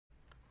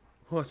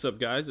What's up,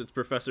 guys? It's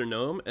Professor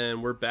Gnome,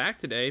 and we're back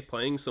today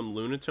playing some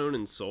Lunatone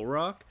and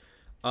Solrock.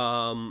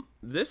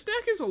 This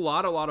deck is a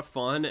lot of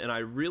fun, and I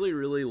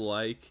really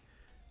like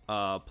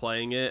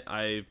playing it.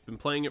 I've been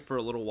playing it for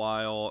a little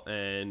while,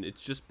 and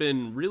it's just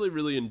been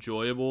really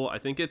enjoyable. I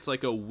think it's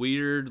like a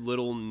weird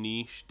little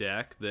niche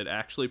deck that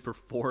actually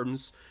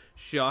performs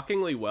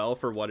shockingly well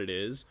for what it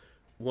is.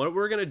 What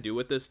we're going to do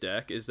with this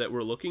deck is that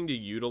we're looking to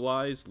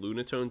utilize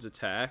Lunatone's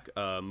attack,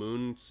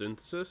 Moon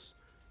Synthesis.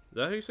 Is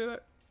that how you say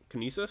that?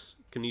 Kinesis.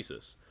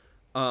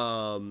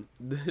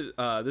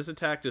 This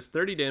attack does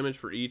 30 damage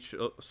for each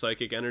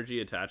psychic energy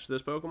attached to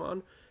this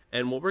Pokemon.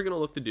 And what we're going to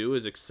look to do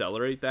is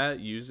accelerate that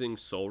using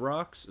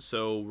Solrocks.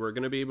 So we're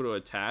going to be able to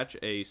attach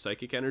a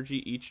psychic energy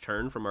each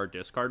turn from our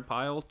discard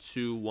pile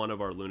to one of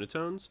our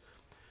Lunatones.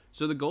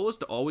 So the goal is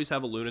to always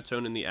have a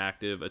Lunatone in the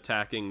active,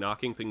 attacking,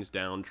 knocking things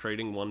down,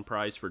 trading one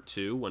prize for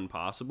two when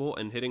possible,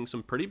 and hitting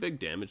some pretty big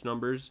damage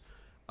numbers.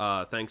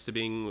 Thanks to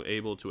being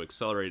able to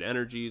accelerate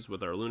energies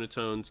with our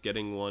Lunatones,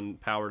 getting one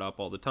powered up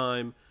all the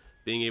time,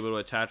 being able to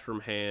attach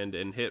from hand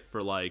and hit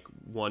for like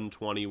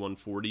 120,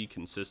 140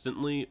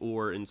 consistently,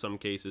 or in some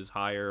cases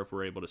higher if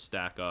we're able to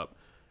stack up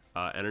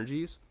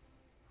energies.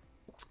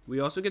 We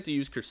also get to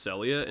use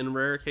Cresselia in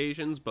rare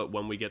occasions, but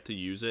when we get to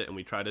use it and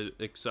we try to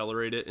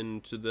accelerate it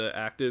into the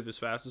active as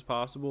fast as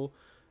possible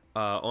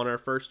on our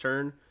first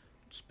turn,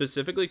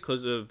 specifically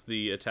because of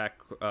the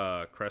attack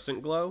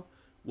Crescent Glow,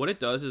 what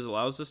it does is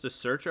allows us to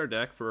search our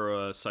deck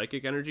for a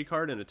Psychic Energy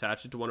card and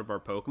attach it to one of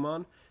our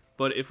Pokemon.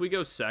 But if we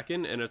go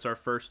second and it's our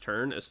first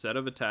turn, instead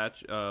of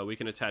we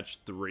can attach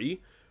 3,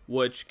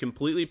 which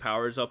completely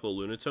powers up a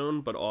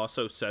Lunatone, but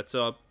also sets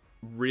up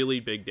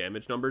really big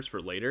damage numbers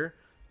for later.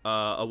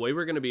 A way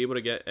we're going to be able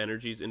to get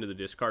energies into the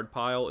discard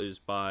pile is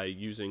by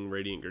using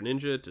Radiant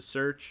Greninja to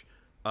search,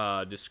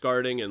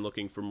 discarding and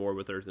looking for more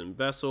with Earthen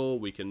Vessel.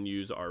 We can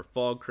use our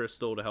Fog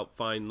Crystal to help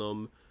find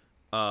them.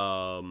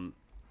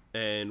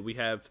 And we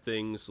have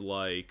things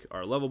like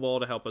our Level Ball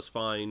to help us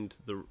find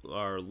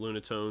our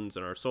Lunatones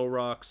and our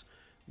Solrocks.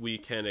 We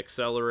can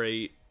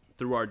accelerate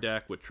through our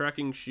deck with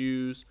Trekking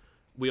Shoes.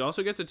 We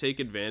also get to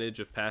take advantage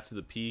of Path to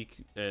the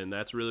Peak, and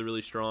that's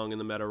really strong in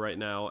the meta right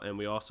now. And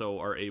we also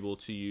are able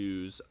to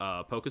use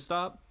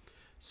PokéStop,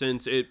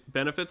 since it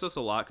benefits us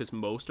a lot because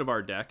most of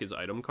our deck is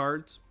item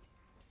cards.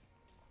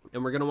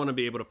 And we're going to want to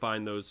be able to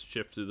find those,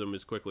 shift through them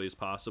as quickly as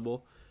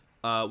possible.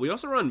 We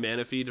also run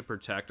Manaphy to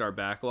protect our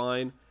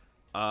backline.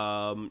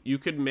 You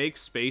could make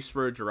space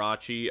for a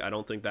Jirachi. I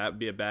don't think that would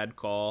be a bad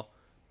call,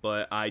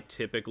 but I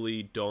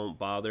typically don't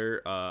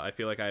bother. I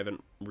feel like I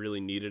haven't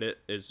really needed it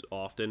as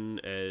often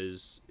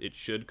as it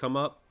should come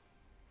up.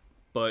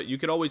 But you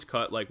could always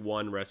cut like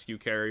one Rescue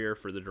Carrier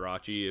for the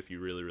Jirachi if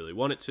you really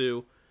want it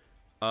to.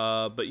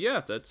 But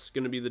yeah, that's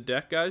going to be the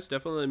deck, guys.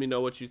 Definitely let me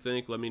know what you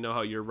think. Let me know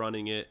how you're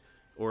running it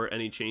or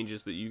any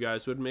changes that you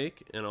guys would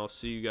make. And I'll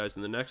see you guys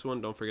in the next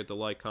one. Don't forget to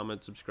like,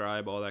 comment,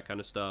 subscribe, all that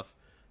kind of stuff.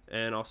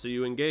 And I'll see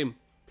you in game.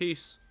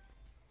 Peace.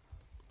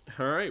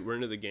 Alright, we're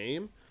into the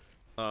game.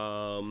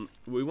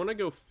 We want to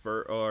go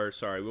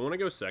we want to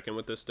go second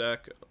with this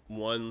deck.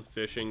 1,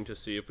 fishing to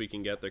see if we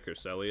can get the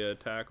Cresselia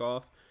attack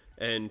off.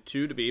 And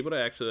 2, to be able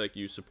to actually like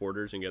use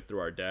supporters and get through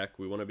our deck.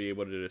 We want to be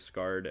able to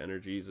discard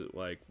energies at,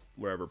 like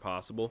wherever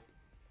possible.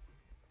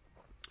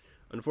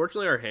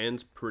 Unfortunately, our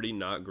hand's pretty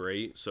not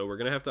great, so we're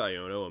going to have to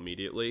Iono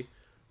immediately.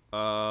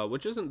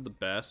 Which isn't the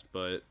best,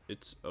 but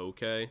it's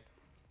okay.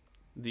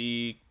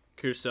 The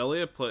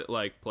Cresselia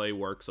play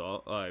works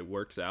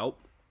out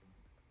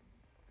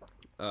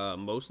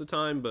most of the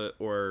time,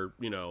 or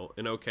you know,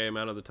 an okay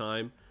amount of the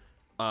time.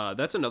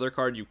 That's another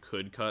card you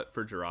could cut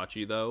for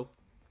Jirachi though.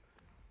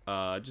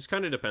 Just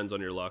kind of depends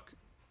on your luck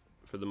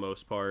for the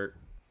most part.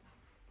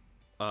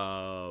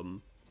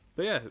 But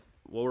yeah,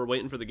 while we're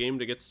waiting for the game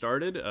to get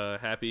started,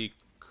 happy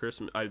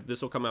Christmas.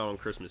 This will come out on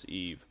Christmas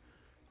Eve.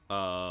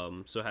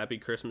 So happy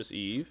Christmas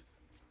Eve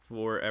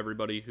for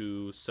everybody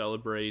who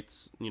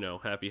celebrates, you know,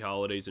 happy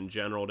holidays in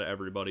general to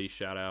everybody.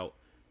 Shout out,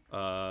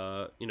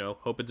 you know,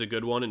 hope it's a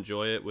good one.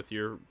 Enjoy it with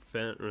your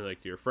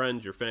your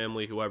friends, your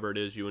family, whoever it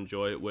is you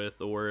enjoy it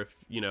with. Or if,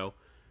 you know,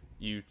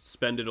 you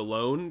spend it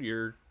alone,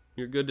 you're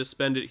good to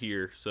spend it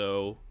here.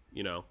 So,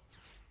 you know,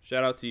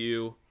 shout out to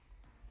you,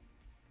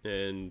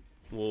 and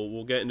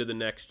we'll get into the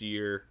next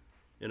year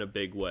in a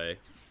big way.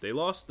 They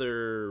lost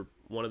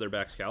one of their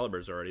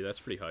Baxcaliburs already. That's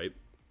pretty hype.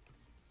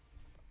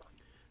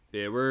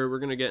 Yeah, we're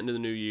gonna get into the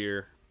new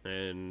year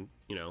and,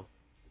 you know,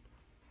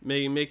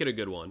 make it a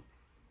good one.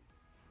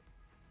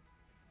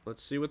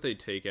 Let's see what they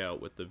take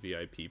out with the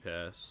VIP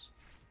pass.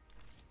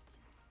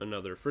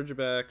 Another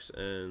Frigibax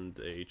and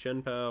a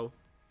Chenpao.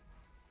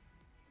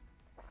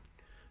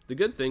 The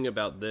good thing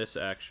about this,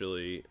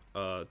 actually,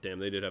 damn,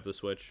 they did have the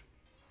switch.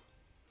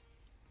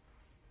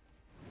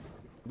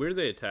 Weird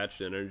they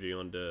attached energy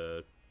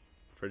onto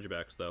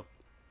Frigibax though.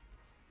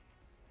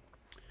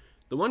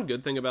 The one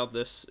good thing about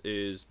this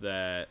is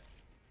that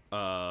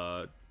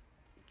Chenpao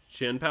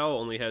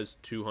only has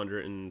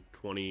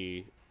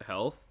 220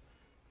 health,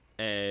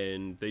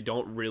 and they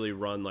don't really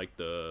run like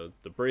the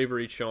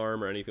Bravery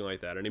Charm or anything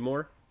like that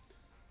anymore.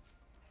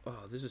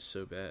 Oh, this is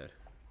so bad.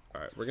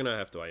 Alright, we're gonna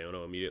have to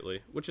Iono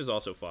immediately, which is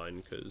also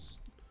fine, because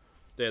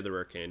they had the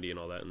rare candy and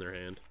all that in their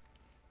hand.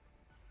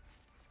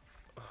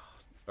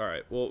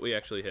 Alright, well, we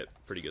actually hit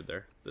pretty good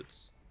there.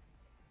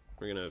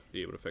 We're gonna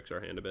be able to fix our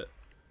hand a bit.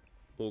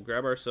 We'll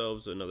grab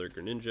ourselves another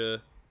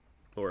Greninja,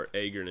 or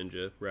a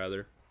Greninja,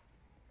 rather.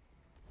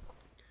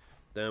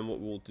 Then what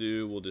we'll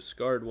do, we'll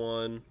discard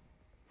one.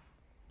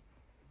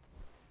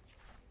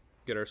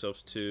 Get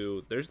ourselves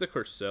two. There's the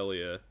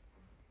Cresselia.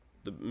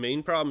 The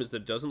main problem is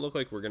that it doesn't look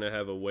like we're going to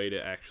have a way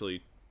to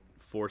actually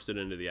force it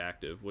into the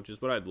active, which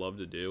is what I'd love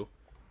to do.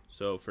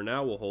 So for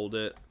now, we'll hold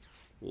it.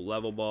 We'll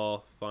level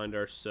ball, find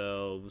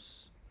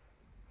ourselves...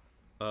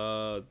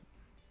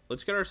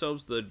 let's get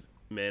ourselves the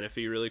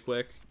Manaphy really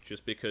quick,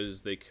 just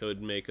because they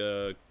could make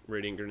a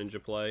Radiant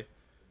Greninja play.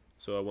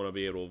 So I want to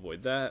be able to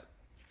avoid that.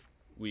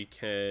 We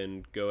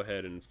can go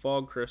ahead and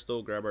Fog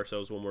Crystal, grab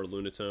ourselves one more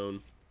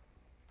Lunatone.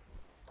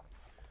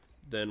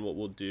 Then what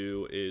we'll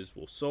do is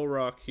we'll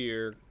Solrock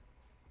here.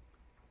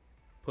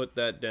 Put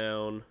that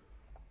down,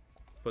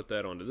 put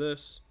that onto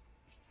this.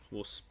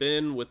 We'll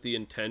spin with the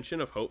intention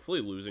of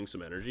hopefully losing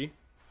some energy.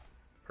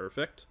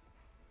 Perfect.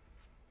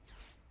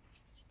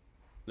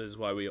 This is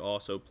why we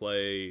also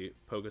play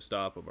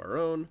PokéStop of our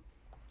own.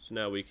 So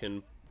now we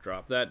can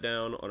drop that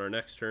down. On our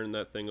next turn,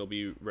 that thing will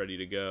be ready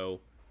to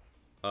go.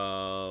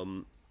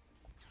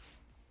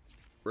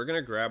 We're going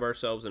to grab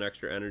ourselves an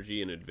extra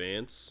energy in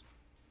advance.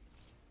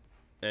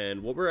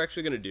 And what we're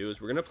actually going to do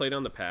is we're going to play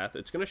down the path.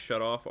 It's going to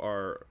shut off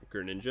our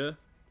Greninja.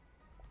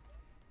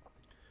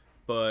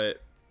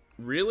 But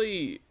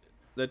really,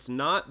 that's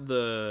not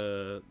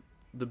the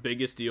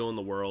biggest deal in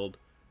the world.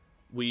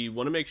 We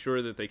want to make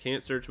sure that they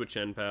can't search with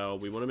Chien-Pao.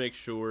 We want to make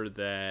sure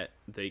that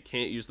they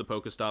can't use the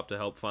PokéStop to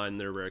help find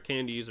their rare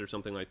candies or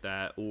something like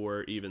that,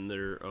 or even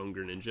their own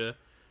Greninja.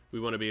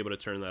 We want to be able to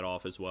turn that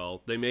off as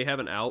well. They may have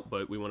an out,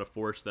 but we want to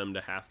force them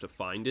to have to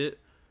find it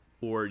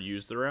or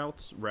use the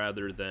routes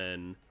rather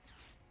than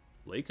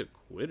Lake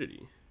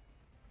Acidity.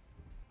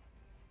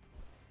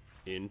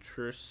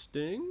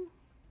 Interesting.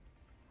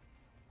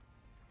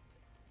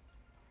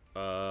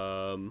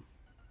 Alright.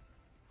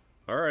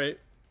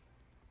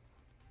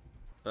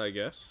 I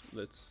guess.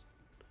 That's...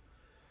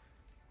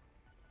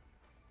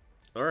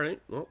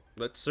 Alright, well,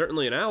 that's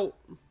certainly an out.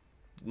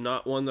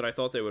 Not one that I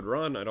thought they would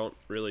run. I don't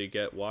really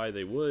get why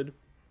they would.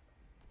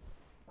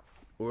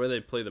 Or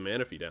they'd play the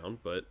Manaphy down,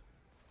 but,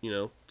 you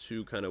know,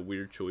 two kind of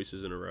weird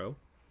choices in a row.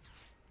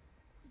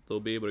 They'll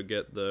be able to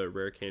get the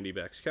rare candy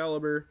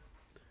Baxcalibur.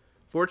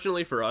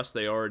 Fortunately for us,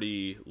 they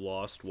already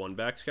lost one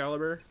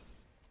Baxcalibur.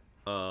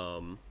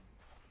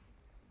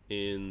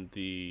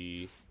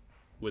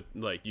 With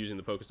using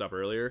the PokéStop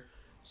earlier.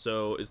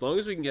 So as long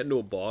as we can get into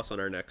a boss on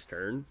our next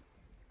turn,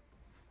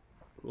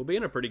 we'll be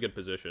in a pretty good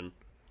position.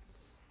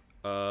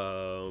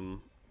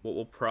 What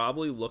we'll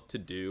probably look to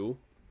do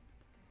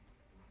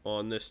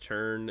on this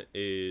turn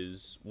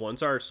is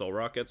once our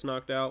Solrock gets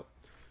knocked out,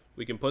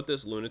 we can put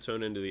this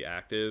Lunatone into the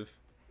active.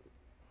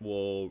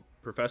 We'll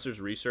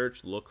Professor's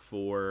Research look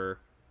for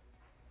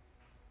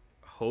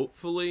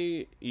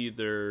hopefully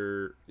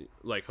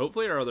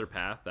hopefully our other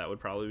path. That would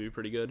probably be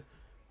pretty good.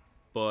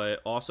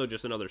 But also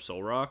just another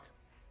Solrock.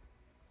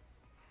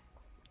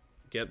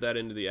 Get that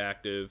into the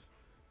active.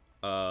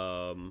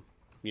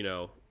 You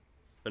know,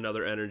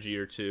 another energy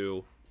or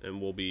two,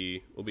 and we'll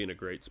be in a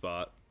great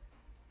spot.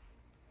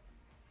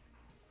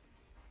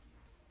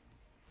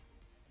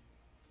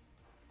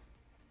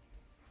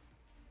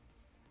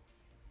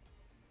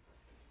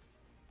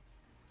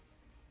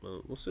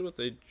 Well, we'll see what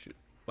they...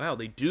 Wow,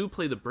 they do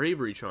play the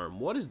Bravery Charm.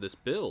 What is this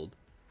build?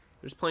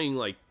 They're just playing,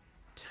 like,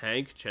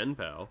 tank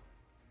Chien-Pao.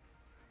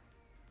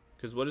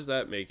 Because what does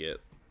that make it?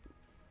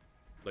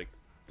 Like,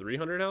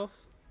 300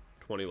 health?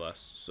 20 less.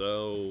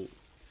 So,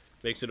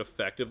 makes it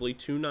effectively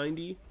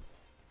 290.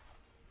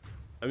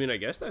 I mean, I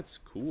guess that's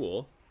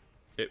cool.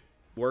 It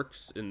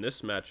works in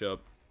this matchup,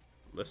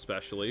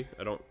 especially.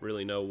 I don't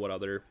really know what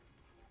other...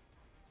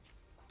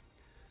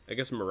 I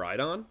guess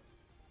Miraidon?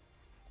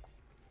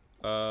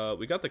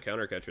 We got the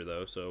counter catcher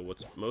though, so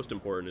what's most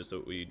important is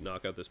that we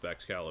knock out this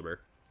Baxcalibur.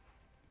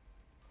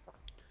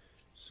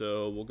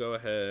 So we'll go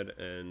ahead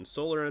and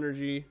Solar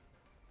Energy.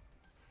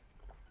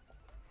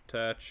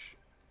 Attach.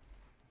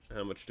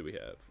 How much do we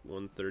have?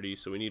 130,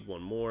 so we need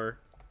one more.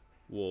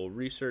 We'll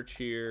research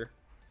here.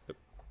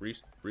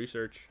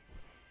 Research.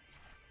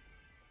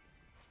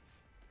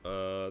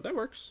 That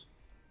works.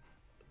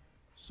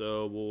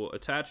 So we'll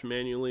attach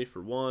manually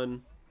for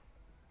one.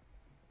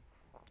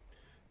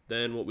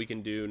 Then what we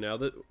can do, now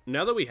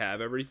that we have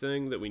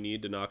everything that we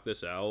need to knock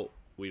this out,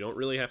 we don't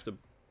really have to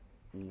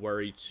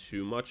worry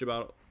too much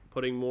about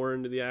putting more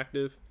into the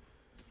active.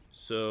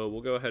 So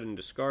we'll go ahead and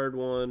discard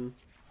one.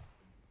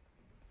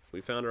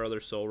 We found our other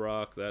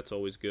Solrock, that's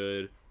always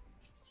good.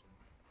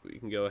 We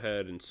can go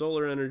ahead and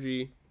Solar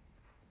Energy.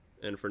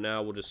 And for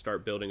now, we'll just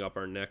start building up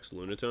our next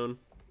Lunatone.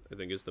 I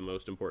think is the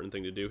most important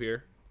thing to do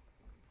here.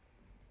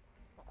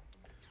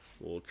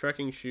 We'll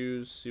Trekking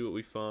Shoes, see what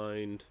we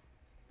find.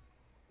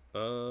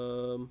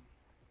 Yeah,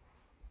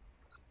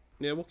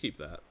 we'll keep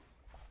that.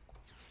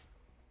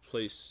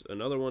 Place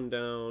another one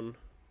down.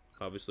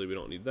 Obviously, we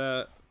don't need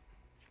that.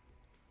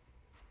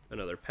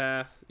 Another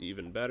path,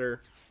 even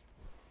better.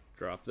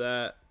 Drop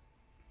that.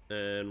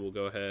 And we'll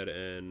go ahead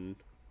and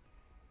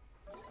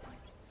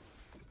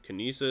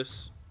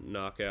Kinesis,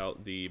 knock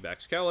out the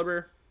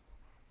Baxcalibur.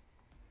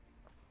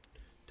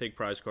 Take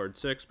prize card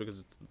 6 because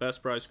it's the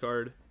best prize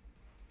card.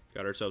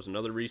 Got ourselves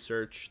another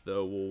research,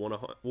 though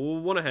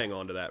we'll want to hang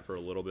on to that for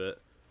a little bit.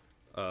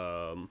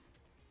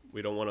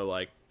 We don't want to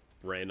like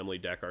randomly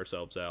deck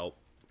ourselves out.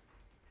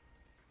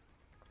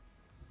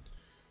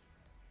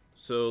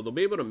 So they'll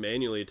be able to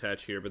manually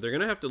attach here, but they're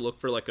gonna have to look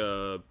for like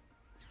a.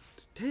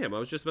 Damn, I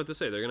was just about to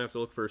say they're gonna have to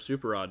look for a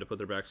Super Rod to put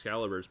their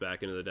Baxcaliburs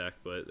back into the deck,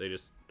 but they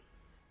just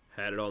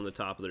had it on the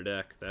top of their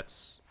deck.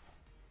 That's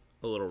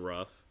a little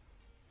rough.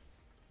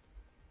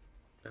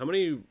 How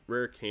many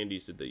rare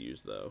candies did they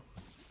use though?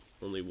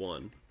 Only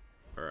one.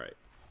 Alright.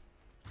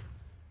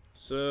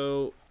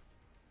 So,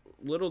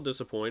 little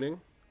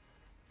disappointing.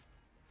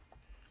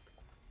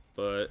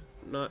 But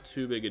not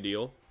too big a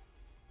deal.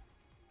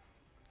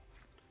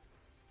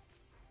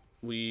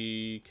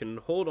 We can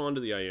hold on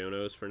to the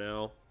Ionos for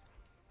now.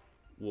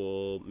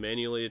 We'll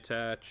manually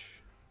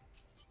attach.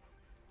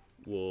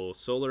 We'll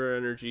solar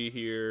energy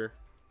here.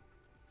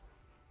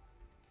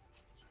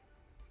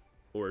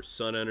 Or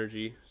sun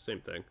energy, same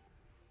thing.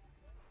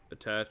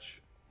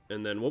 Attach.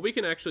 And then what we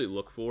can actually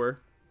look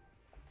for,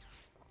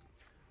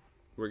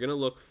 we're going to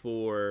look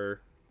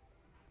for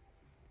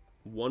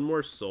one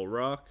more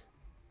Solrock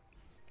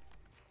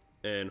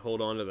and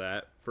hold on to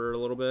that for a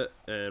little bit.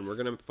 And we're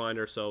going to find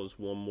ourselves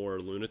one more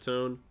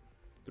Lunatone.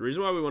 The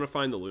reason why we want to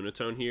find the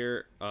Lunatone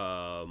here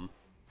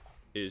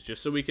is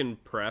just so we can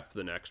prep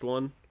the next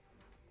one.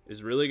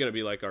 Is really going to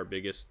be like our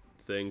biggest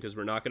thing because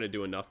we're not going to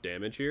do enough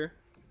damage here.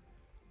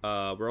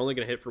 We're only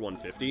going to hit for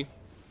 150.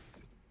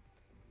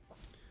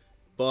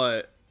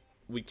 But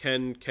we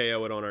can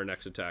KO it on our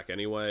next attack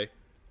anyway.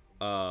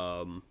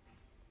 So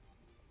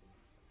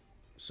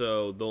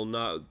they'll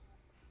not...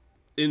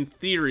 In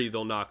theory,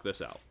 they'll knock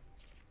this out.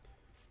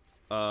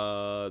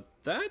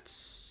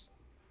 That's...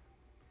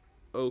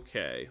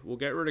 okay. We'll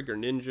get rid of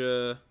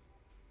Greninja.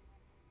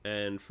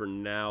 And for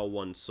now,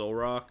 one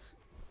Solrock.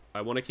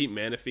 I want to keep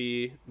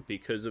Manaphy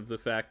because of the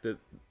fact that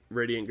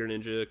Radiant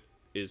Greninja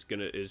is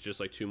just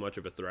like too much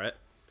of a threat.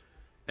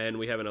 And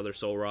we have another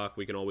Solrock.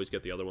 We can always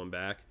get the other one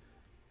back.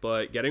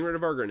 But getting rid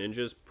of our Greninja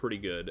is pretty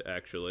good,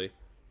 actually.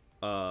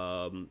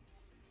 Because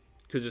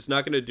it's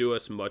not going to do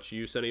us much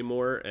use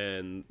anymore.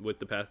 And with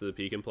the Path of the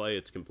Peak in play,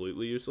 it's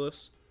completely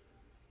useless.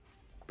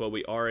 But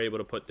we are able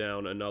to put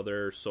down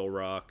another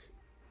Solrock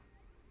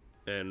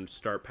and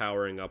start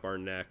powering up our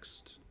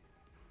next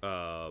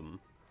Lunatone.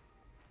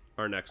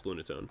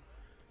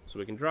 So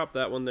we can drop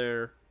that one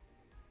there.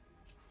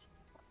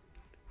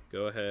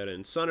 Go ahead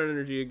and Sun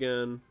Energy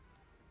again.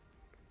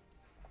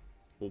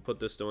 We'll put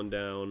this one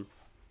down.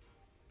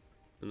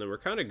 And then we're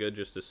kind of good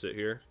just to sit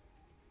here.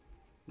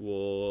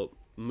 We'll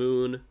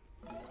Moon,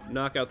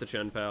 knock out the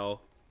Chien-Pao,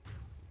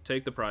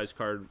 take the prize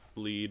card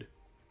lead,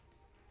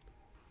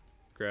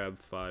 grab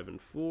 5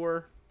 and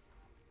 4.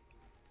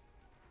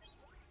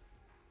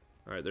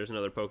 Alright, there's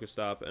another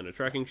PokéStop and a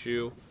Trekking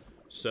Shoe.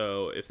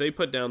 So if they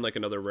put down like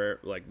another rare,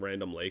 like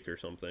random lake or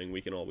something,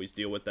 we can always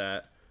deal with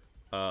that.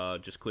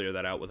 Just clear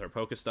that out with our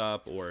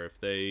PokéStop, or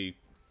if they,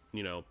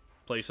 you know,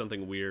 play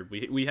something weird.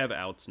 We have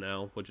outs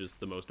now, which is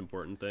the most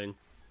important thing.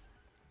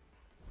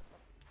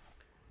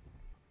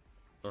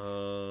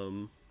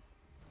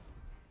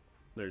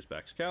 There's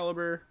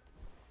Baxcalibur.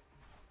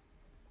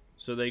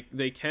 So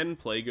they can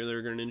play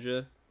their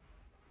Greninja.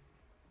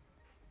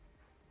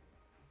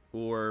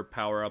 Or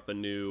power up a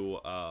new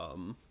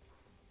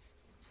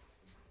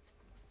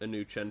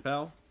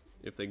Chien-Pao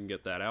if they can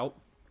get that out.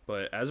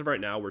 But as of right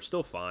now, we're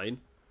still fine.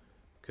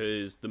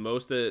 Because the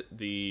most that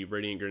the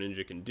Radiant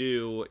Greninja can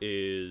do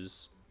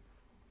is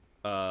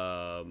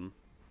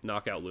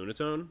knock out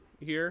Lunatone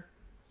here.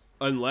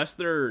 Unless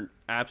they're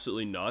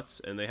absolutely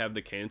nuts and they have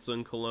the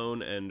Canceling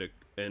Cologne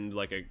and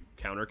like a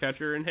counter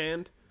catcher in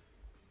hand,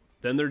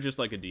 then they're just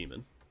like a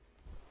demon.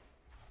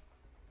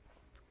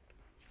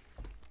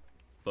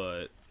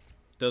 But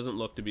doesn't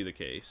look to be the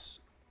case.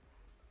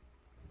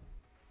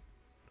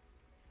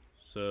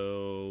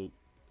 So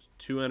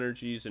 2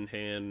 energies in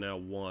hand, now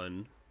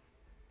 1.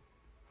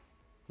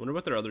 Wonder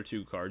what their other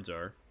 2 cards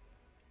are.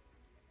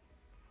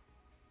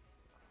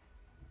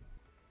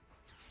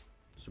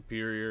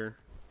 Superior.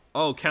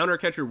 Oh, counter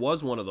catcher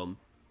was one of them.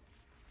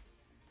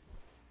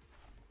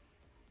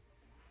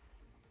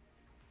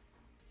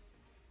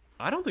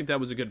 I don't think that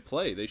was a good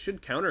play. They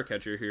should counter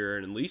catcher here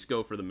and at least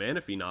go for the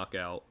Manaphy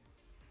knockout.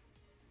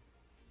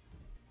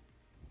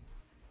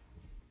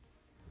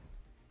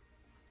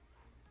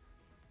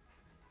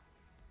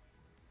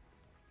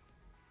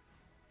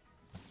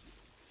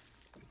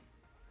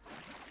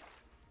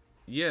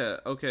 Yeah,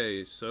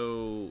 okay,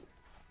 so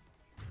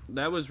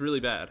that was really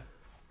bad.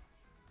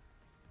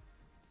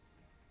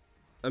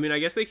 I mean, I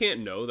guess they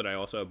can't know that I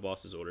also have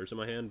Boss's Orders in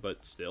my hand,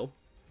 but still.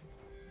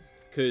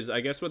 Because I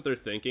guess what they're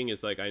thinking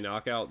is, like, I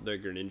knock out the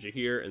Greninja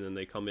here, and then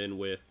they come in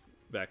with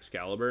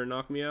Baxcalibur and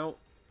knock me out.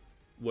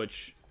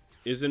 Which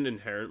isn't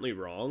inherently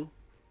wrong.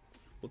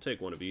 We'll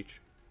take one of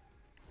each.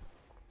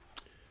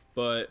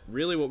 But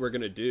really what we're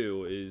going to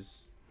do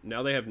is,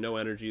 now they have no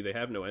energy, they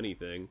have no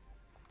anything.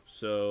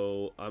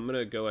 So I'm going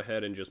to go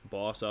ahead and just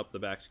boss up the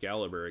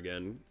Baxcalibur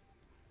again.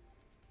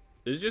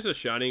 This is just a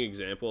shining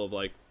example of,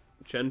 like,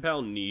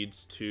 Chien-Pal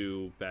needs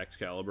 2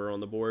 Baxcalibur on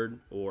the board,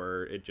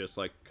 or it just,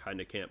 like, kind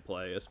of can't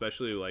play.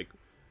 Especially, like,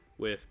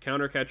 with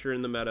Counter Catcher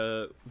in the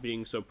meta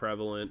being so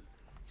prevalent.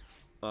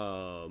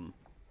 Pass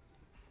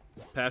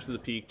to the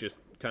Peak just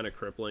kind of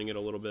crippling it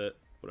a little bit.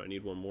 But I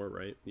need one more,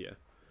 right? Yeah.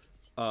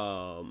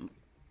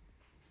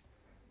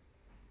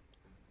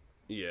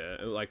 Yeah,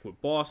 like with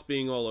Boss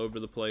being all over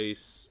the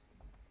place.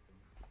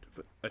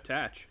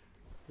 Attach.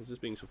 Is this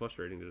being so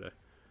frustrating today?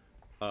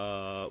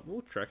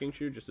 We'll Trekking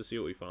Shoe just to see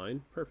what we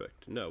find.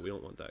 Perfect. No, we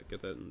don't want that.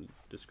 Get that in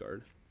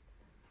discard.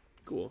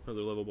 Cool.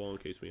 Another level ball in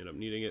case we end up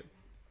needing it.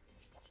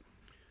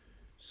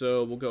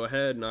 So we'll go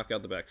ahead, knock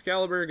out the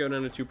Baxcalibur, go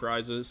down to 2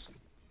 prizes.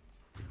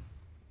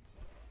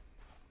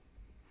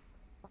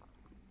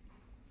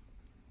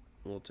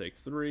 We'll take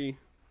 3.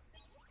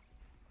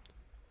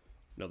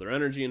 Another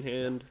energy in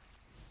hand.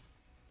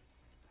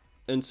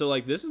 And so,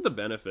 like, this is the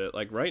benefit.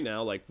 Like, right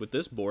now, like, with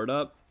this board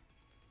up,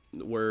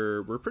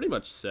 we're pretty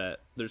much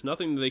set. There's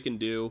nothing they can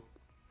do.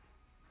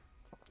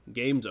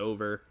 Game's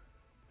over.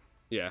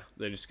 Yeah,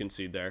 they just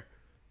concede there.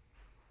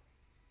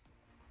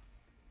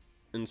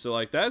 And so,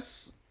 like,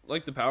 that's,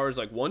 like, the power is,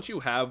 like, once you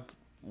have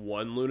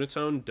one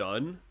Lunatone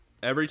done,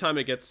 every time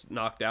it gets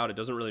knocked out, it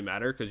doesn't really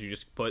matter because you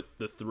just put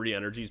the 3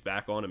 energies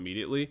back on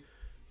immediately.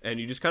 And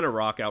you just kind of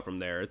rock out from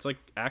there. It's, like,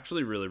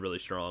 actually really, really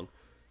strong.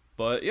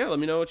 But, yeah, let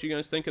me know what you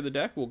guys think of the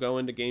deck. We'll go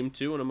into Game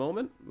 2 in a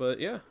moment. But,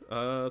 yeah,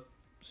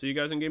 see you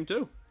guys in Game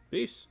 2.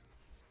 Peace.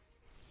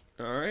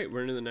 Alright,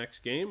 we're into the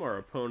next game. Our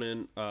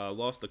opponent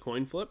lost the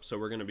coin flip, so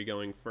we're going to be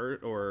going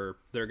first, or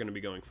they're going to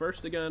be going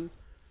first again.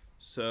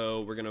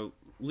 So, we're going to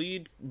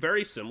lead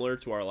very similar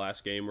to our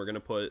last game. We're going to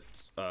put,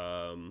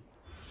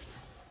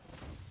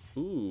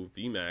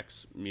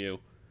 VMAX Mew.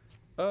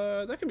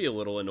 That can be a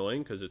little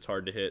annoying because it's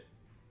hard to hit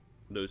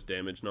those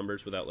damage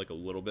numbers without, like, a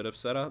little bit of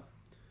setup.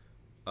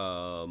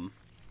 But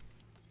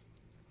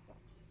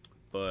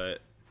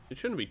it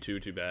shouldn't be too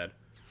bad.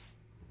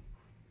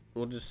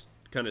 We'll just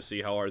kind of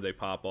see how hard they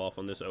pop off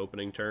on this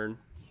opening turn.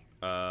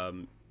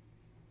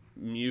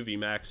 Mew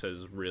VMAX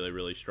has really,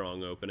 really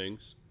strong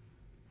openings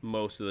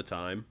most of the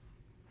time.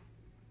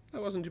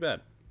 That wasn't too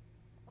bad.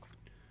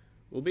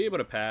 We'll be able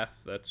to path.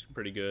 That's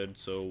pretty good.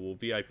 So we'll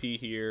VIP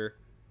here.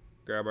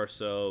 Grab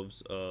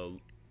ourselves a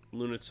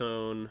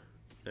Lunatone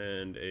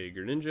and a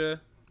Greninja.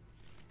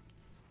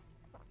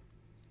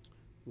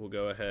 We'll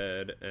go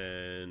ahead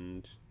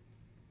and...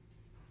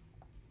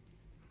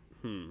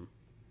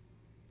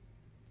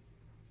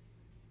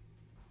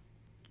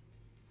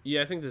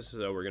 Yeah, I think this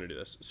is how we're going to do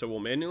this. So we'll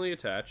manually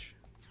attach.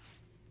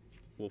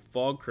 We'll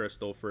Fog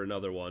Crystal for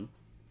another one.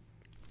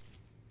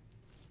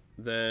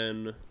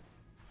 Then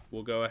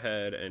we'll go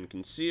ahead and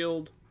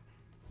Concealed.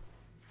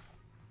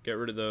 Get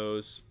rid of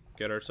those.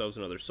 Get ourselves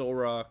another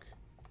Solrock.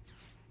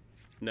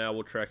 Now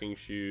we'll Trekking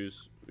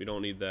Shoes. We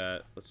don't need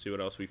that. Let's see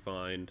what else we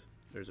find.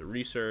 There's a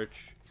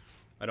Research.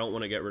 I don't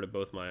want to get rid of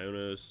both my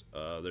Ionos.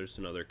 There's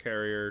another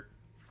Carrier.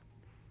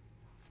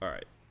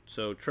 Alright,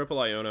 so triple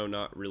Iono,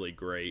 not really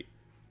great.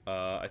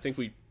 I think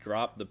we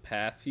drop the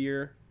path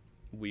here.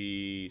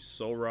 We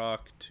Solrock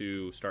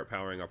to start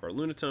powering up our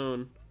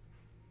Lunatone.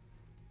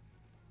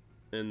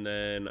 And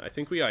then I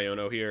think we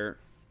Iono here.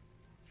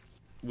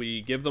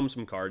 We give them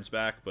some cards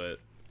back, but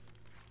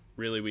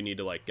really we need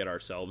to, like, get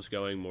ourselves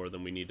going more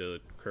than we need to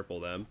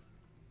cripple them.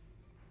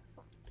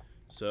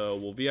 So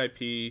we'll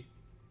VIP,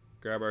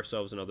 grab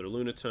ourselves another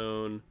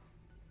Lunatone.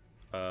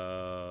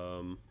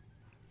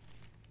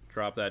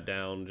 Drop that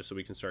down just so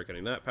we can start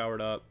getting that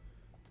powered up.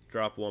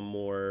 Drop one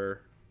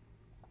more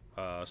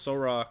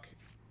Solrock.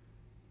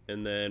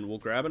 And then we'll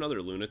grab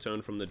another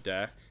Lunatone from the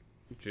deck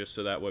just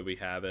so that way we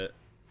have it.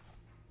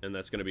 And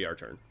that's going to be our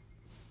turn.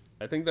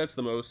 I think that's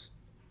the most...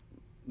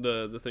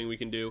 the thing we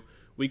can do.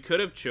 We could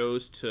have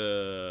chose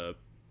to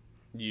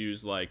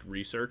use, like,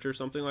 Research or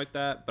something like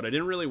that. But I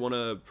didn't really want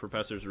to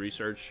Professor's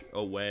Research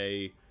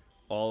away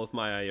all of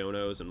my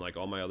Ionos and, like,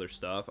 all my other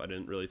stuff. I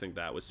didn't really think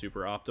that was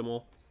super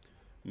optimal.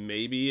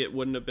 Maybe it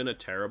wouldn't have been a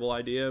terrible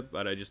idea,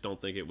 but I just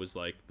don't think it was,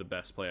 like, the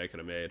best play I could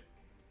have made.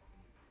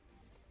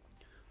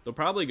 They'll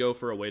probably go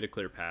for a way to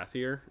clear path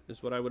here,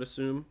 is what I would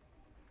assume.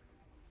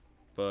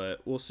 But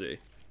we'll see.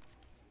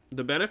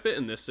 The benefit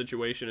in this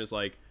situation is,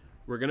 like,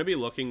 we're going to be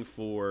looking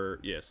for...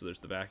 Yeah, so there's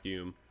the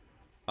vacuum.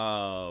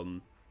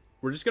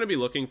 We're just going to be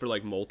looking for,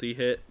 like,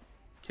 multi-hit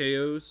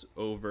KOs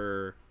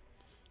over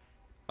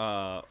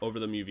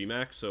the Mew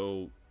VMAX,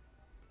 so...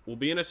 We'll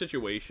be in a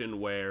situation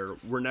where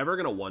we're never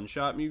going to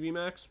one-shot Mew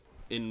VMAX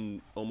in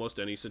almost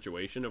any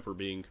situation if we're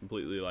being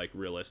completely, like,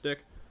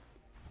 realistic.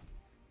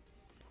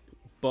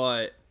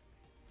 But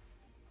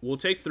we'll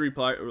take 3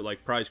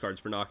 prize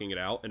cards for knocking it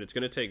out, and it's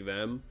going to take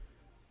them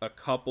a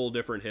couple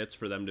different hits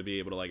for them to be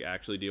able to, like,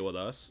 actually deal with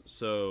us.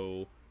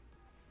 So,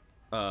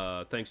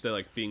 thanks to,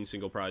 like, being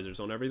single prizers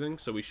on everything.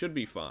 So we should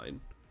be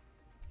fine.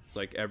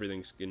 like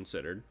everything's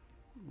considered.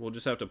 We'll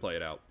just have to play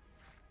it out.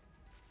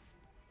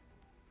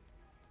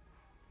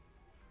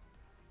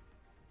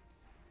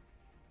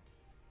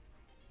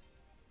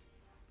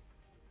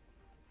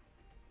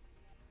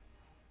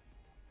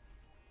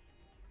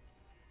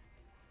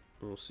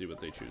 We'll see what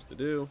they choose to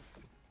do.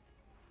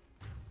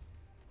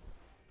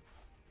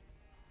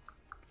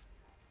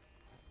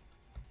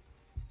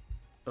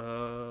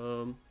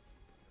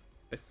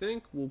 I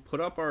think we'll put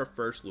up our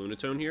first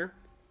Lunatone here.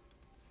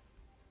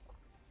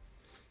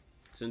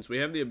 Since we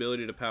have the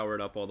ability to power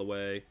it up all the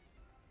way,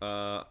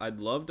 I'd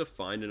love to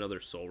find another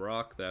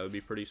Solrock. That would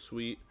be pretty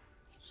sweet.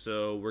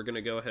 So we're going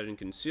to go ahead and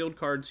concealed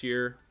cards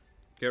here.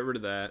 Get rid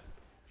of that.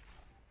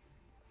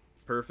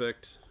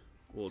 Perfect.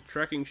 We'll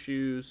Trekking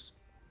Shoes.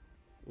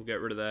 We'll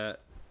get rid of that.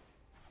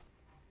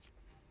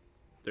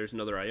 There's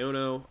another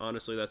Iono.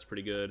 Honestly, that's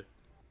pretty good.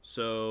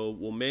 So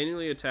we'll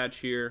manually attach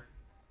here.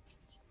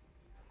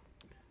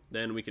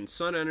 Then we can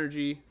Sun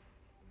Energy.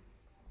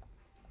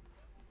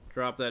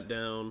 Drop that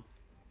down.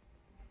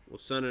 We'll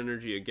Sun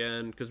Energy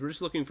again, because we're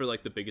just looking for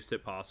like the biggest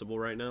hit possible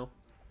right now.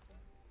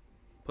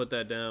 Put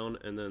that down,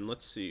 and then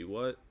let's see,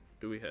 what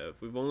do we have?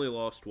 We've only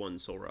lost one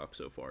Solrock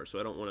so far, so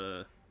I don't want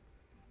to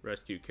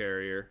Rescue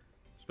Carrier,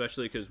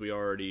 especially because we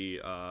already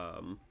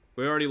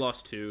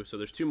lost two, so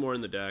there's two more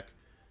in the deck.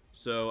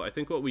 So I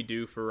think what we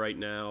do for right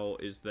now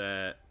is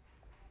that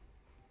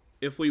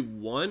if we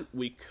want,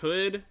 we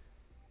could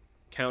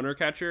Counter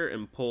Catcher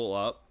and pull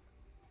up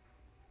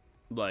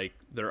like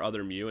their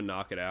other Mew and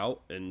knock it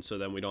out, and so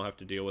then we don't have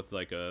to deal with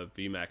like a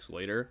VMAX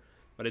later.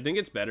 But I think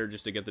it's better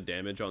just to get the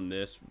damage on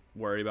this,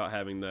 worry about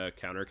having the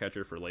Counter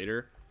Catcher for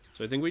later.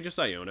 So I think we just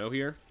Iono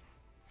here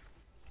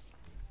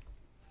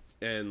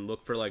and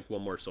look for like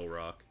one more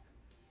Solrock,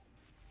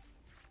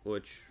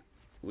 which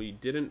we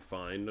didn't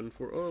find. Oh,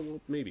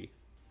 well, maybe.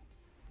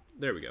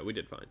 There we go. We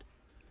did find.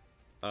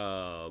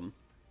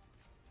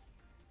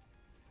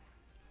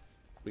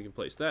 We can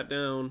place that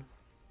down,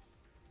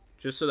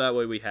 just so that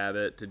way we have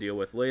it to deal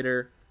with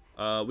later.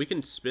 We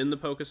can spin the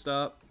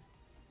PokéStop,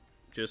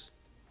 just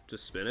to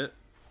spin it.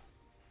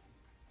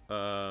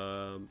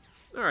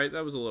 Alright,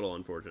 that was a little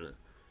unfortunate.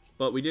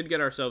 But we did get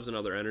ourselves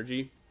another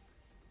energy.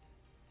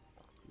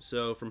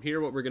 So from here,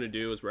 what we're going to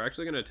do is we're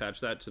actually going to attach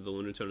that to the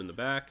Lunatone in the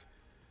back.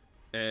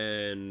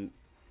 And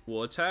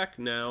we'll attack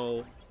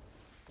now,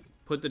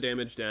 put the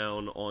damage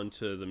down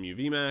onto the Mew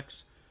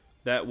VMAX.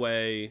 That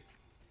way,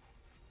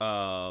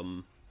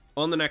 on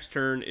the next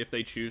turn, if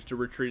they choose to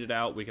retreat it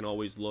out, we can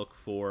always look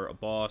for a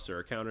boss or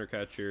a Counter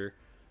Catcher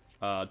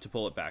to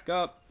pull it back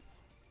up.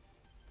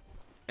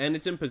 And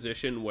it's in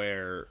position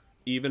where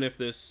even if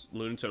this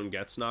Lunatone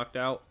gets knocked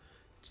out,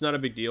 it's not a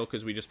big deal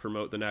because we just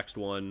promote the next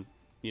one,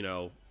 you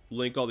know,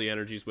 link all the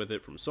energies with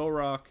it from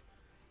Solrock,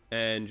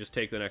 and just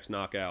take the next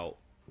knockout.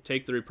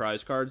 Take 3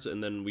 prize cards,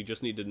 and then we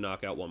just need to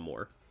knock out one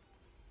more.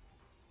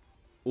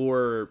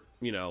 Or,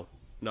 you know,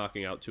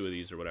 knocking out 2 of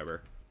these or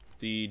whatever.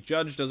 The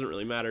judge doesn't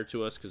really matter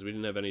to us because we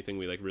didn't have anything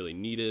we like really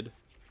needed.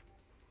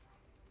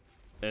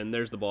 And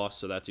there's the boss,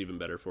 so that's even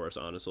better for us,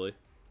 honestly.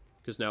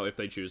 Because now if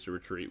they choose to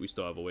retreat, we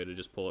still have a way to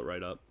just pull it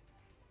right up.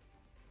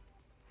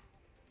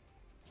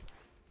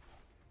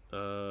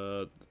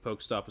 The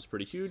PokéStop was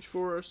pretty huge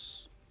for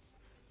us.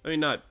 I mean,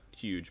 not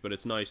huge, but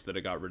it's nice that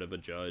it got rid of a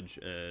judge,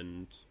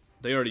 and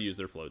they already used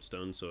their float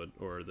stone, so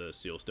or the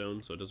seal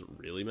stone, so it doesn't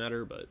really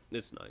matter, but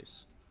it's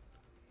nice.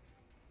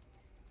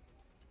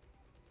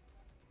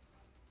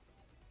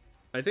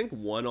 I think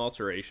one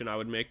alteration I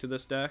would make to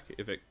this deck,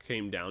 if it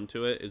came down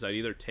to it, is I'd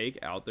either take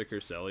out the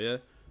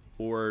Cresselia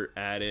or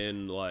add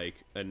in like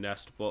a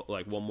nest ball,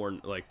 like one more,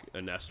 like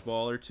a nest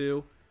ball or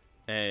two,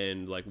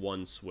 and like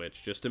one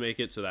switch, just to make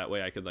it so that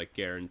way I could like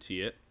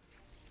guarantee it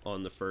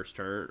on the first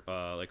turn,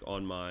 like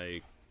on my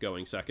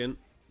going second,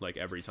 like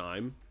every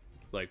time,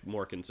 like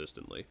more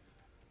consistently.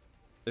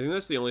 I think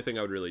that's the only thing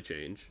I would really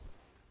change.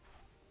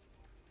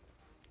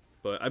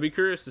 But I'd be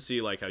curious to see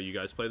like how you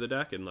guys play the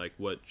deck and like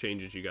what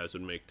changes you guys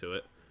would make to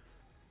it.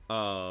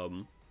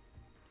 And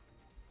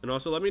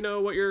also let me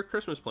know what your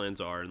Christmas plans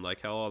are and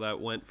like how all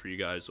that went for you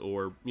guys,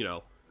 or, you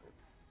know,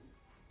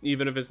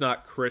 even if it's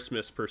not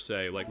Christmas per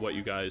se, like what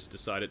you guys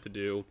decided to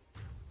do.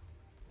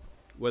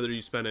 Whether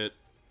you spent it,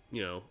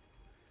 you know,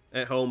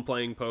 at home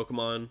playing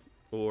Pokemon,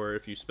 or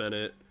if you spent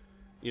it,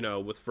 you know,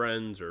 with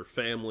friends or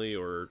family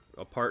or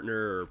a partner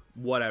or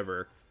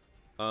whatever.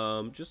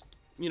 Just,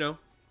 you know,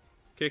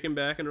 kicking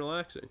back and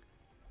relaxing.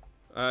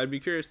 I'd be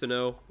curious to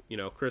know, you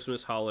know,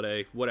 Christmas,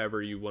 holiday,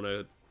 whatever you want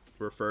to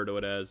refer to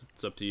it as,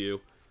 it's up to you.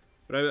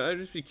 But I'd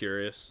just be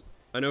curious.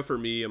 I know for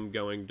me, I'm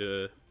going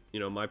to, you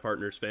know, my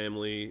partner's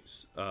family.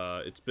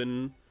 It's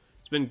been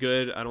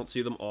good. I don't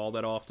see them all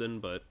that often,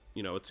 but,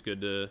 you know, it's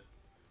good to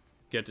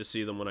get to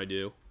see them when I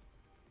do.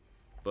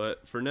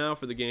 But for now,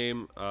 for the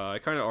game, I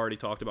kind of already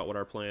talked about what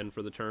our plan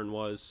for the turn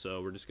was,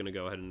 so we're just going to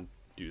go ahead and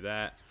do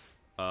that.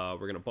 We're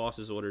going to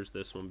boss's orders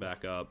this one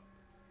back up.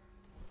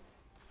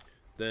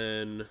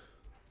 Then,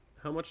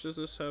 how much does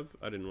this have?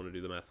 I didn't want to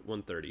do the math.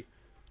 130.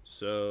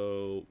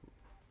 So,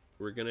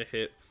 we're going to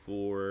hit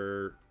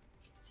for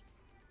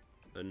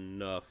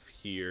enough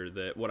here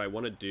that what I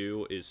want to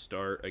do is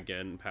start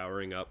again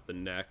powering up the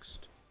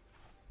next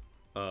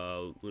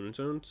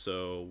Lunatone.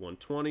 So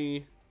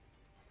 120.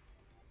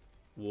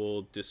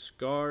 We'll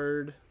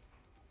discard.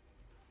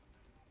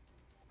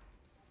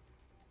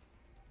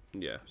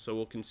 Yeah, so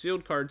we'll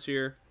concealed cards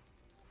here.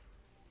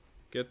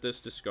 Get this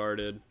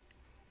discarded.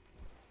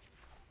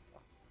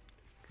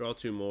 Draw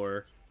 2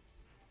 more.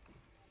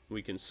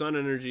 We can Sun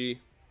Energy.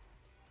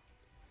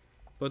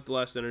 Put the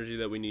last energy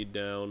that we need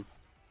down.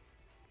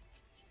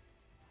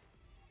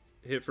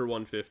 Hit for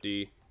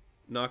 150.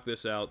 Knock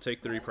this out.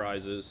 Take 3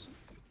 prizes.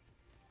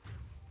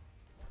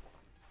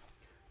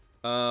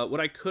 What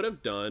I could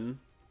have done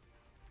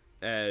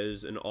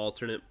as an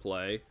alternate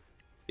play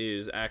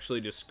is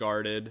actually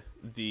discarded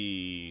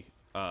the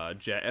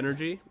jet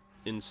energy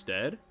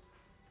instead.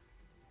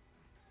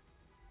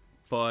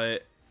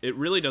 But it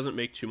really doesn't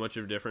make too much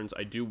of a difference.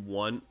 I do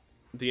want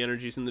the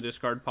energies in the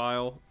discard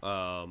pile,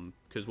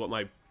 because what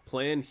my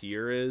plan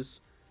here is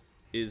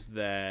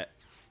that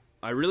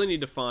I really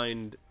need to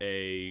find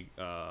a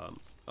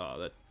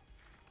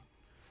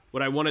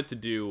what I wanted to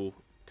do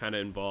kind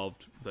of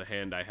involved the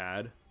hand I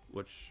had,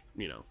 which,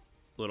 you know,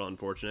 a little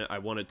unfortunate. I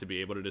wanted to be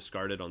able to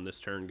discard it on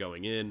this turn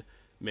going in,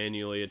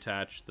 manually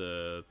attach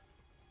the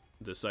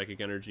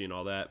psychic energy and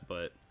all that,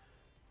 but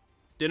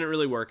didn't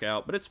really work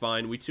out. But it's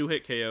fine. We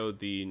 2-hit KO'd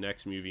the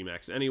next Mew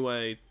VMAX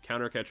anyway.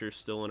 Counter Catcher's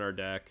still in our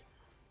deck,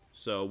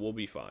 so we'll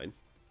be fine.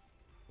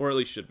 Or at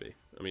least should be.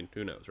 I mean,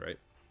 who knows, right?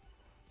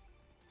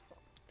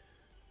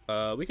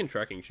 We can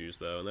Trekking Shoes,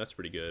 though, and that's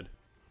pretty good.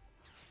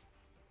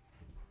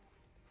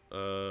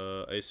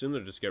 I assume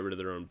they'll just get rid of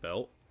their own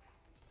belt.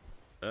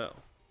 Oh.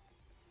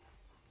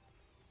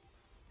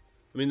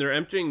 I mean, they're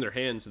emptying their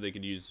hands so they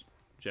could use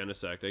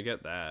Genesect. I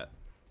get that.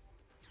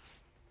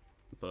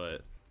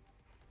 But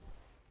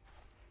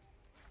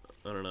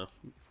I don't know.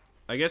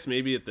 I guess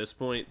maybe at this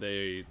point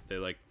they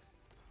like...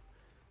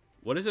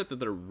 What is it that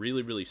they're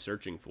really, really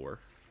searching for?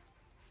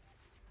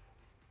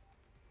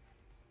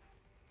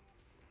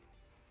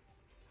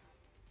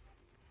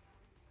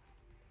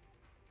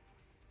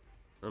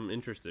 I'm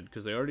interested,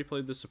 because they already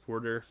played the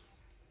supporter.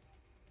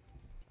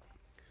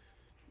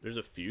 There's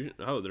a fusion...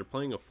 Oh, they're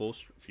playing a full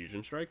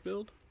Fusion Strike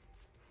build?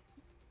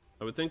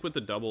 I would think with the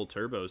double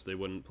turbos they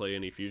wouldn't play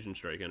any Fusion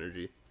Strike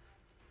energy.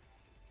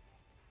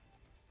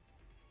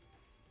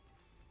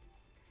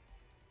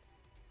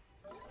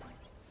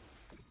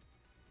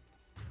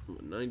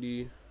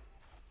 190.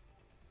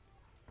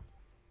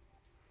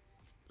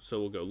 So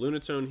we'll go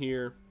Lunatone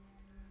here.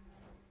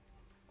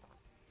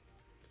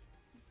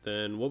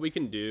 Then what we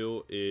can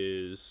do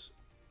is...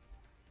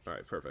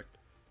 Alright, perfect.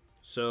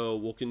 So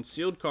we'll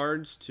concealed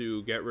cards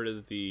to get rid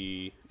of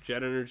the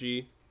jet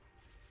energy.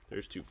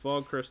 There's 2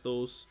 Fog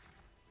Crystals.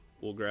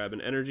 We'll grab an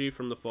energy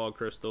from the Fog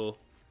Crystal.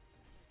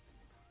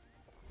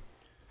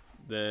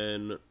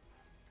 Then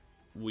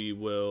we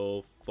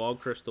will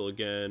Fog Crystal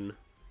again,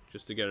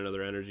 just to get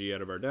another energy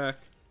out of our deck.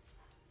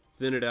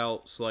 Thin it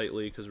out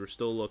slightly, because we're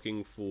still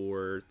looking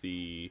for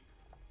the...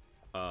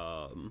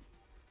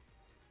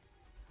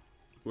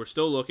 we're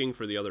still looking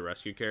for the other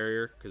Rescue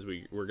Carrier, because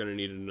we're going to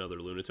need another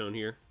Lunatone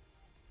here.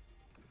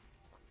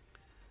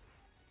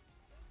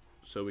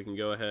 So we can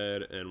go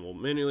ahead and we'll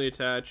manually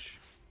attach.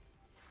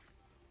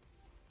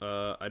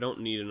 I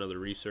don't need another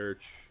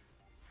Research.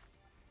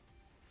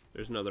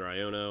 There's another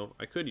Iono.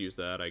 I could use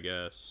that, I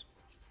guess.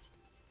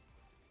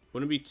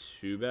 Wouldn't be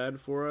too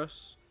bad for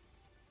us.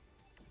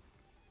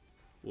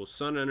 We'll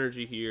Sun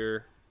Energy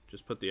here.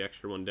 Just put the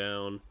extra one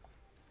down.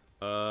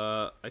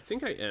 I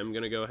think I am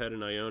going to go ahead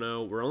and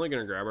Iono. We're only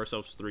going to grab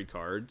ourselves 3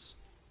 cards.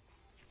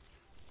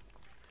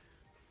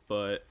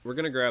 But we're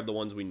going to grab the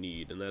ones we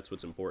need, and that's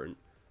what's important.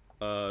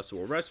 So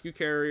we'll Rescue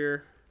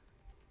Carrier.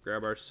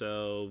 Grab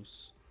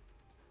ourselves...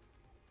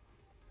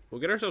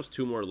 We'll get ourselves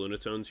 2 more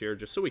Lunatones here,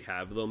 just so we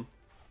have them.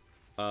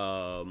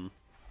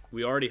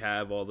 We already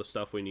have all the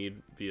stuff we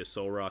need via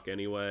Solrock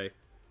anyway.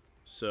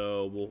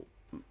 So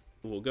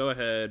we'll go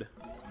ahead,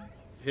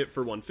 hit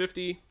for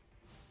 150.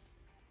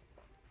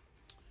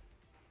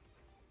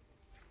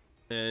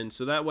 And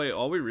so that way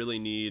all we really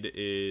need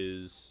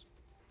is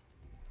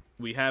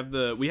we have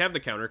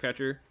the counter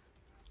catcher,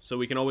 so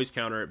we can always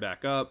counter it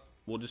back up.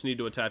 We'll just need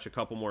to attach a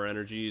couple more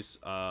energies.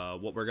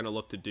 What we're going to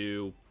look to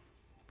do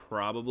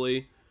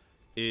probably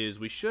is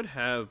we should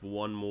have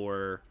one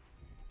more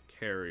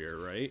carrier,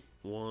 right?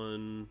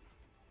 1,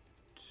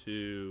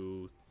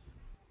 2,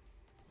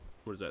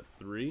 what is that,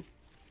 3?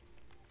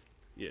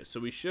 Yeah, so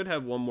we should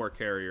have one more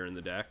carrier in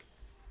the deck.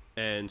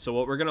 And so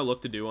what we're going to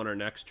look to do on our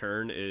next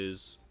turn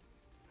is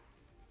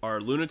our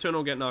Lunatone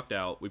will get knocked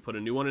out. We put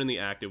a new one in the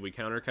active. We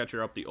counter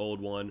catcher up the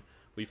old one.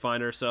 We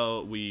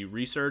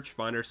research,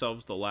 find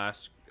ourselves the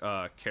last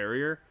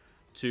carrier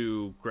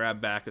to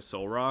grab back a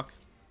Solrock.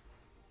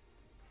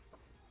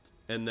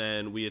 And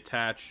then we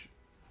attach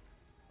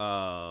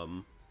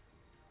all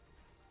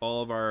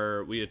of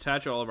our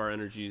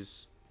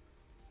energies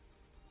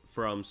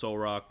from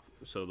Solrock,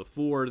 so the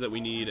 4 that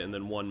we need and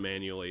then 1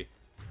 manually,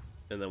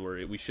 and then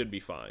we should be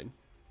fine.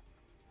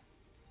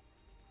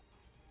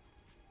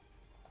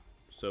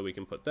 So we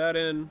can put that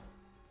in.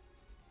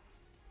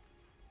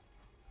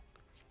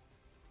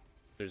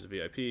 There's a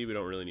VIP. We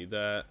don't really need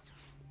that.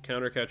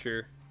 Counter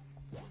catcher.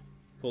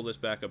 Pull this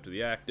back up to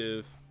the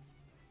active.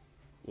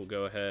 We'll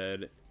go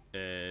ahead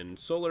and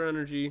solar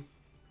energy.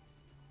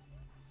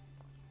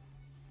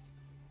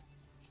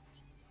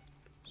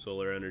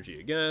 Solar energy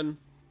again.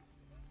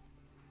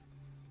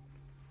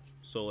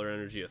 Solar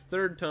energy a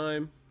third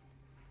time.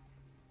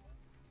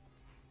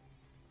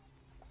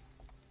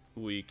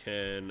 We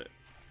can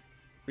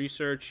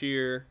research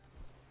here.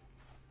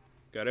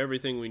 Got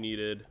everything we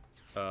needed.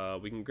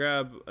 We can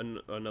grab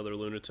another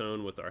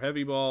Lunatone with our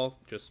heavy ball,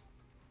 just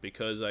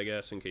because, I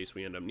guess, in case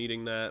we end up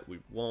needing that. We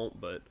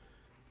won't, but,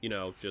 you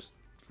know, just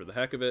for the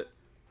heck of it.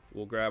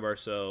 We'll grab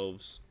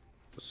ourselves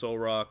a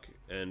Solrock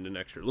and an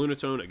extra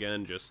Lunatone,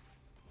 again, just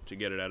to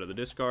get it out of the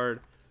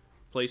discard.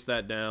 Place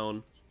that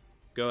down.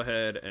 Go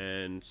ahead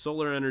and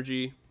solar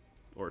energy,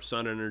 or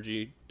sun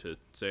energy, to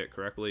say it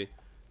correctly.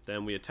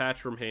 Then we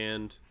attach from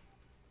hand.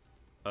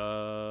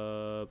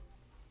 I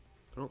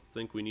don't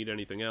think we need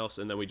anything else,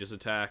 and then we just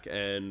attack,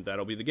 and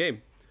that'll be the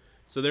game.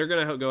 So they're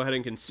going to go ahead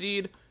and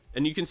concede,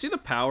 and you can see the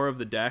power of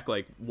the deck.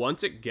 Like,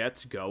 once it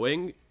gets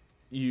going,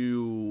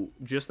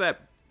 just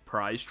that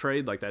prize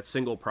trade, like that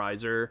single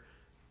prizer,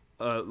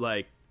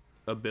 like,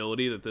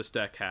 ability that this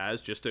deck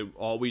has, just to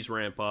always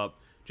ramp up,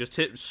 just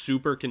hit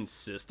super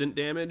consistent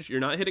damage.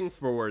 You're not hitting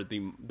for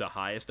the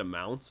highest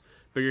amounts,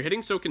 but you're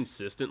hitting so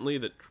consistently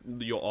that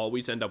you'll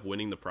always end up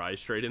winning the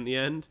prize trade in the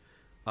end.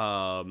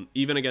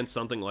 Even against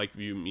something like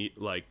Mew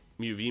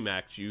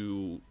VMAX,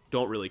 you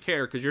don't really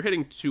care because you're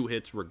hitting 2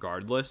 hits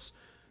regardless,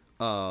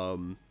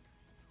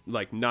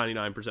 like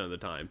 99% of the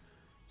time.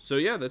 So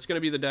yeah, that's going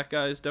to be the deck,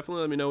 guys.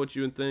 Definitely let me know what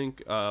you would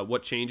think,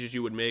 what changes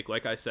you would make.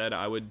 Like I said,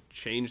 I would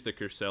change the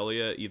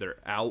Cresselia either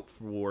out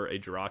for a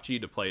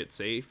Jirachi to play it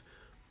safe,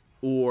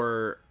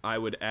 or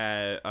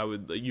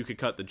you could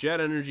cut the jet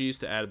energies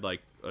to add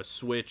like a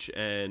switch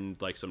and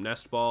like some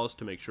nest balls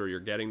to make sure you're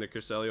getting the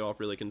Cresselia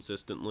off really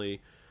consistently.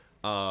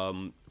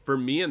 For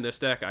me in this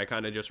deck, I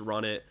kind of just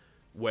run it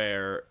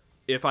where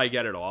if I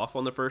get it off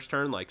on the first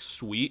turn, like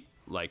sweet,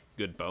 like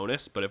good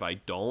bonus, but if I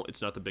don't,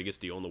 it's not the biggest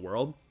deal in the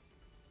world.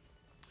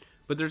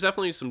 But there's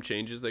definitely some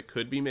changes that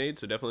could be made,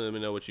 so definitely let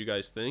me know what you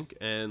guys think,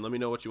 and let me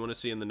know what you want to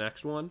see in the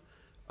next one.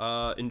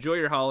 Enjoy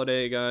your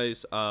holiday,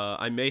 guys.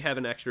 I may have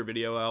an extra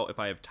video out if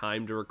I have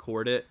time to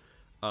record it,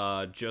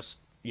 just,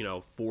 you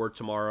know, for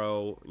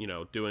tomorrow, you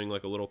know, doing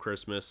like a little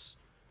Christmas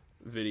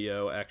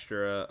video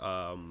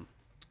extra,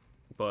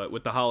 but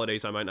with the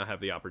holidays, I might not have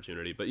the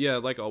opportunity. But yeah,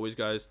 like always,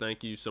 guys,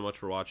 thank you so much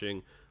for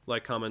watching.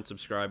 Like, comment,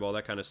 subscribe, all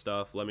that kind of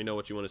stuff. Let me know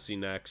what you want to see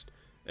next,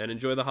 and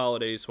enjoy the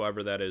holidays,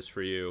 however that is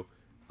for you.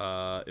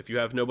 If you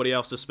have nobody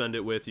else to spend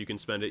it with, you can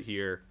spend it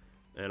here,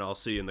 and I'll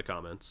see you in the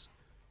comments.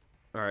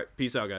 All right, peace out, guys.